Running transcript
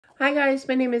Hi guys,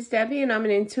 my name is Debbie and I'm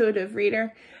an intuitive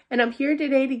reader, and I'm here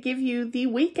today to give you the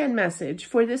weekend message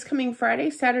for this coming Friday,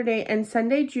 Saturday, and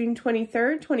Sunday, June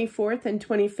 23rd, 24th, and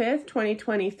 25th,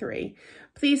 2023.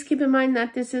 Please keep in mind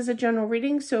that this is a general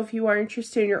reading, so if you are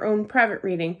interested in your own private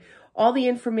reading, all the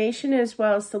information as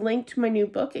well as the link to my new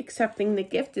book, Accepting the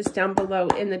Gift, is down below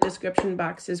in the description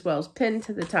box as well as pinned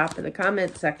to the top of the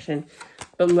comment section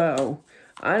below.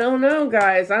 I don't know,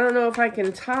 guys. I don't know if I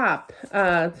can top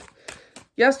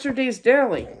yesterday's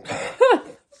daily.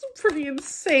 It's a pretty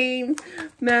insane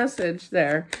message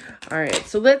there. All right,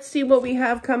 so let's see what we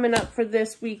have coming up for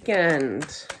this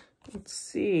weekend. Let's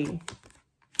see.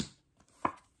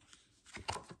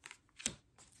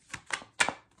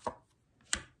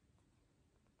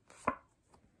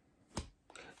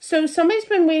 So somebody's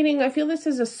been waiting. I feel this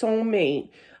is a soulmate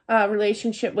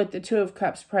relationship with the Two of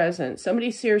Cups present.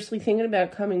 Somebody's seriously thinking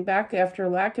about coming back after a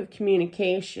lack of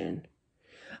communication.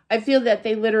 I feel that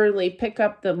they literally pick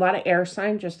up a lot of air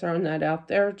sign, just throwing that out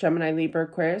there. Gemini, Libra,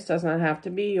 Aquarius, does not have to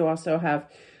be. You also have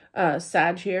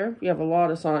Sag here. You have a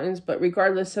lot of signs, but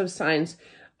regardless of signs,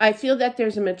 I feel that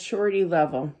there's a maturity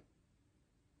level.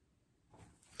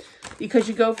 Because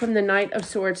you go from the Knight of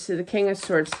Swords to the King of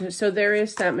Swords. So there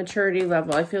is that maturity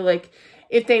level. I feel like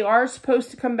if they are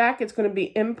supposed to come back, it's going to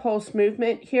be impulse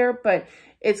movement here, but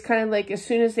it's kind of like as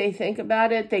soon as they think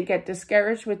about it, they get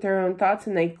discouraged with their own thoughts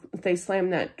and they slam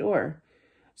that door.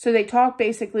 So they talk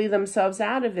basically themselves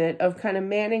out of it, of kind of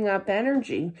manning up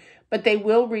energy, but they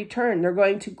will return. They're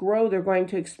going to grow. They're going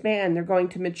to expand. They're going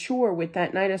to mature with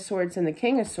that Knight of Swords and the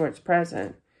King of Swords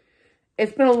present.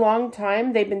 It's been a long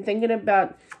time. They've been thinking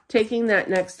about taking that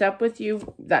next step with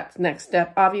you. That next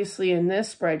step, obviously, in this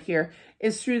spread here,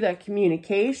 is through that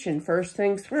communication. First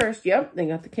things first. Yep, they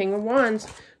got the King of Wands.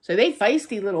 So they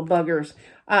feisty little buggers.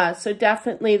 So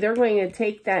definitely they're going to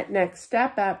take that next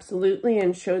step, absolutely,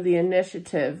 and show the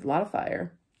initiative. A lot of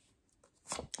fire.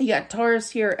 You got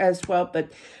Taurus here as well,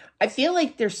 but I feel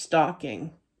like they're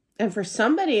stalking. And for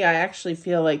somebody, I actually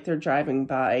feel like they're driving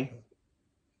by.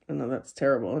 I know that's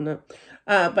terrible, isn't it?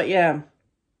 But yeah.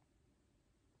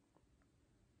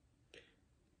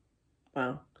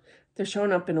 Wow. They're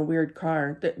showing up in a weird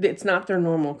car. It's not their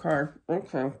normal car.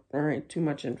 Okay. All right. Too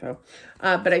much info.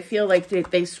 But I feel like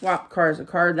they swap cars. A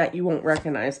car that you won't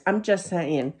recognize. I'm just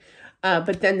saying.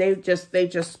 But then they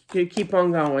just keep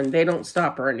on going. They don't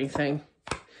stop or anything.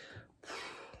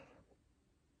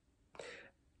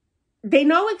 They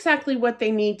know exactly what they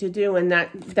need to do, and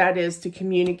that is to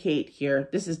communicate here.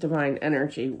 This is divine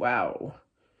energy. Wow.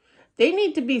 They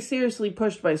need to be seriously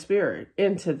pushed by spirit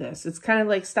into this. It's kind of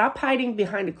like, stop hiding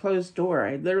behind a closed door.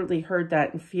 I literally heard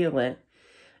that and feel it.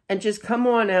 And just come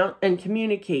on out and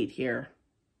communicate here.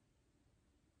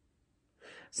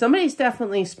 Somebody's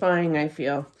definitely spying, I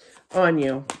feel, on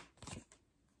you.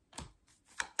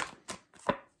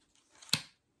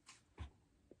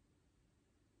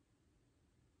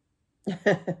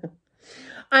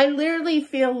 I literally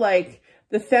feel like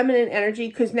the feminine energy,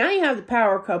 because now you have the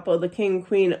power couple, the King,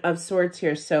 Queen of Swords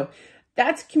here. So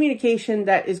that's communication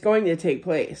that is going to take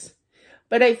place.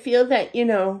 But I feel that, you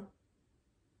know,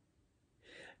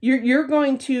 you're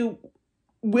going to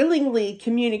willingly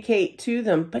communicate to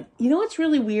them. But you know what's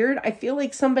really weird? I feel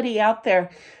like somebody out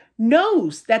there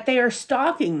knows that they are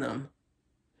stalking them.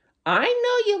 I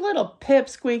know, you little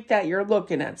pipsqueak, that you're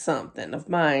looking at something of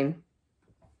mine.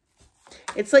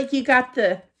 It's like you got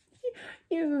the,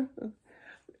 you know,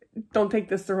 don't take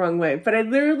this the wrong way, but I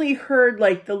literally heard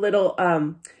like the little,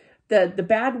 the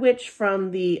bad witch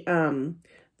from the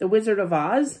Wizard of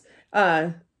Oz.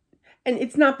 And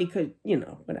it's not because, you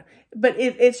know, but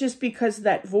it's just because of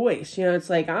that voice, you know, it's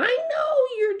like, I know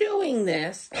you're doing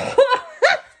this. It's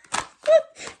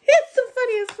the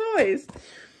funniest voice.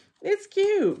 It's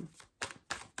cute.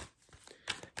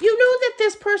 You know that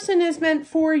this person is meant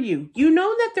for you. You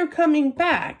know that they're coming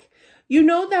back. You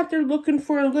know that they're looking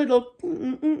for a little,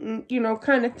 you know,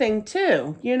 kind of thing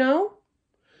too, you know?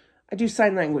 I do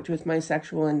sign language with my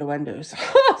sexual innuendos.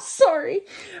 Sorry.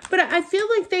 But I feel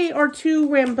like they are too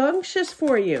rambunctious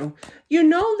for you. You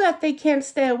know that they can't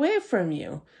stay away from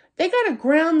you. They got to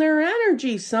ground their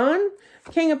energy, son.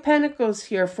 King of Pentacles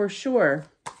here for sure.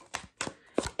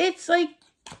 It's like,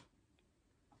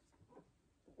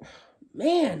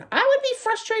 man, I would be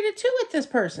frustrated too with this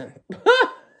person.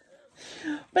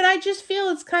 But I just feel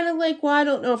it's kind of like, well, I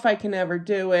don't know if I can ever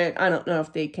do it. I don't know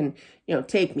if they can, you know,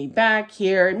 take me back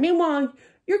here. And meanwhile,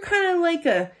 you're kind of like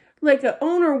a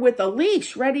owner with a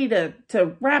leash ready to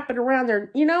wrap it around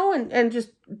their, you know, and just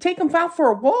take them out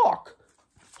for a walk.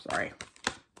 Sorry.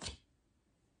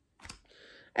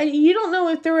 And you don't know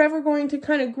if they're ever going to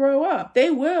kind of grow up.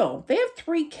 They will. They have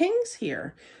 3 kings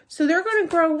here. So they're going to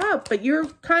grow up, but you're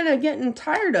kind of getting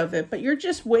tired of it, but you're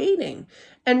just waiting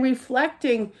and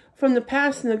reflecting from the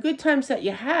past and the good times that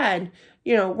you had,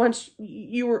 you know, once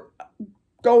you were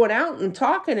going out and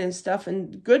talking and stuff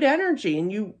and good energy,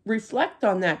 and you reflect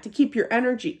on that to keep your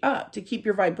energy up, to keep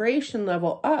your vibration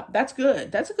level up. That's good.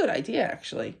 That's a good idea,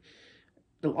 actually.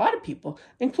 A lot of people,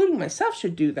 including myself,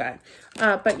 should do that.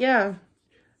 But yeah,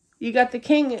 you got the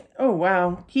king. Oh,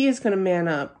 wow. He is going to man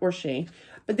up, or she.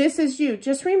 But this is you.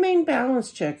 Just remain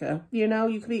balanced, Chica. You know,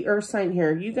 you could be earth sign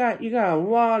here. You got a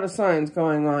lot of signs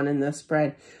going on in this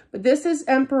spread. But this is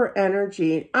Emperor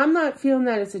energy. I'm not feeling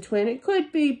that it's a twin. It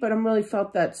could be, but I'm really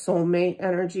felt that soulmate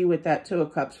energy with that Two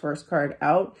of Cups first card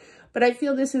out. But I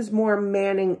feel this is more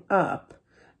manning up,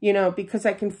 you know, because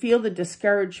I can feel the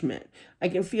discouragement. I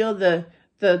can feel the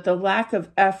lack of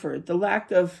effort, the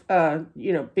lack of,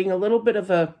 you know, being a little bit of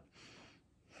a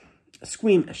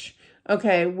squeamish,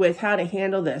 okay, with how to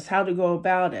handle this, how to go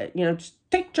about it. You know, just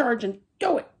take charge and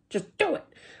do it. Just do it.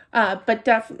 But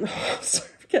definitely,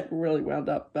 getting really wound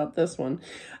up about this one.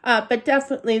 But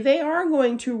definitely, they are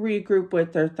going to regroup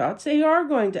with their thoughts. They are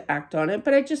going to act on it.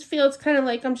 But I just feel it's kind of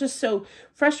like, I'm just so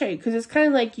frustrated because it's kind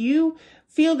of like you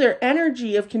feel their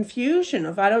energy of confusion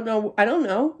of, I don't know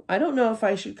if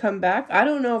I should come back. I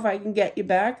don't know if I can get you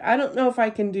back. I don't know if I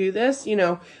can do this, you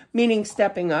know, meaning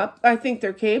stepping up. I think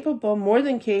they're capable, more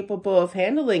than capable of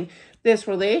handling this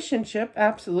relationship.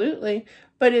 Absolutely.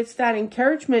 But it's that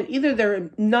encouragement. Either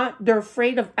they're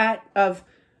afraid of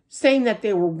saying that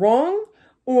they were wrong,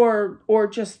 or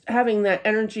just having that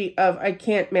energy of, I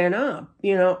can't man up,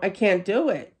 you know, I can't do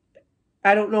it.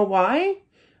 I don't know why.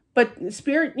 But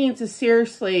Spirit needs to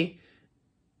seriously,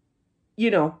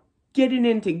 you know, get it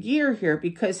into gear here,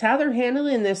 because how they're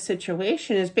handling this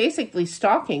situation is basically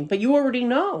stalking. But you already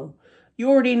know. You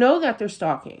already know that they're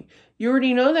stalking. You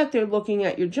already know that they're looking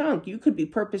at your junk. You could be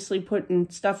purposely putting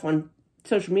stuff on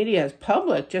social media as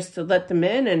public just to let them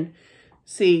in and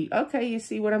see, okay, you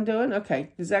see what I'm doing?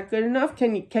 Okay, is that good enough?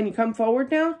 Can you come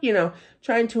forward now? You know,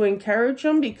 trying to encourage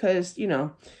them because, you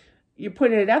know, you're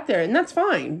putting it out there, and that's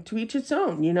fine, to each its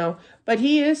own, you know. But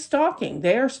he is stalking.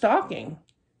 They are stalking,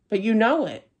 but you know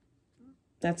it.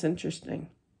 That's interesting.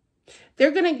 They're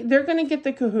gonna get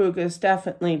the Cahugas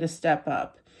definitely to step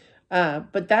up,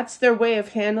 but that's their way of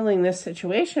handling this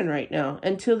situation right now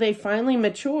until they finally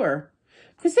mature.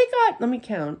 Because they got, let me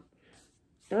count.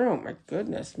 Oh my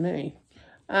goodness me.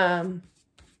 Oh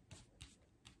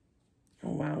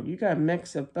wow, you got a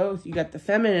mix of both. You got the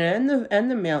feminine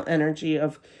and the male energy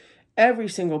of every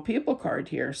single people card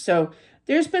here. So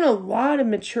there's been a lot of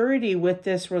maturity with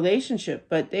this relationship,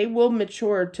 but they will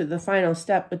mature to the final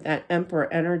step with that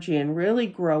Emperor energy and really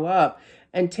grow up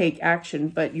and take action.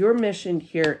 But your mission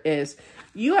here is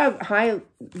you have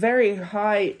very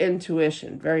high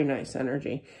intuition, very nice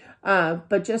energy,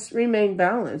 but just remain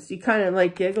balanced. You kind of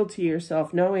like giggle to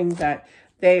yourself knowing that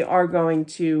they are going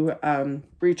to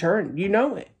return. You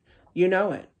know it. You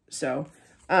know it. So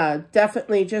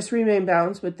definitely just remain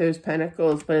balanced with those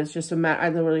pentacles, but it's just a matter, I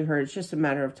literally heard it's just a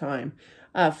matter of time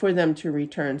for them to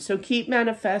return. So keep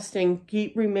manifesting,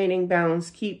 keep remaining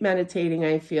balanced, keep meditating,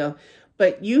 I feel.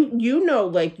 But you know,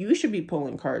 like, you should be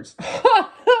pulling cards.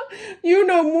 You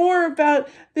know more about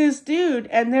this dude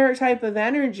and their type of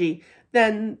energy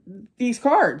than these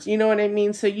cards, you know what I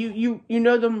mean? So you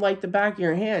know them like the back of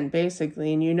your hand,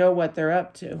 basically, and you know what they're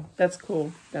up to. That's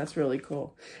cool. That's really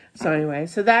cool. So anyway,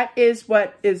 so that is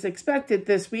what is expected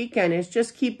this weekend, is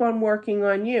just keep on working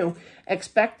on you.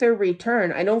 Expect their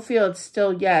return. I don't feel it's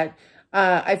still yet.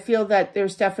 I feel that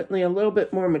there's definitely a little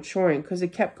bit more maturing because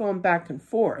it kept going back and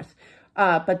forth.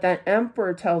 But that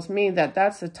Emperor tells me that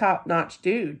that's a top-notch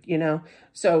dude, you know.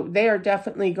 So they are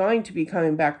definitely going to be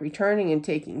coming back, returning and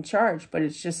taking charge. But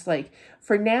it's just like,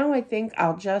 for now, I think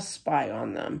I'll just spy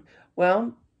on them.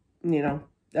 Well, you know,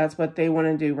 that's what they want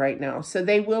to do right now. So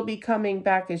they will be coming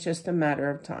back. It's just a matter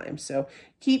of time. So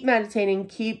keep meditating,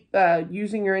 keep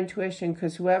using your intuition,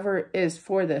 because whoever is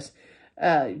for this,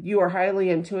 you are highly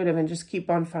intuitive, and just keep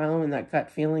on following that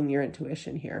gut feeling, your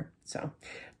intuition here. So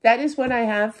that is what I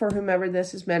have for whomever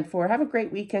this is meant for. Have a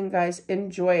great weekend, guys.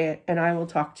 Enjoy it, and I will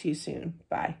talk to you soon.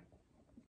 Bye.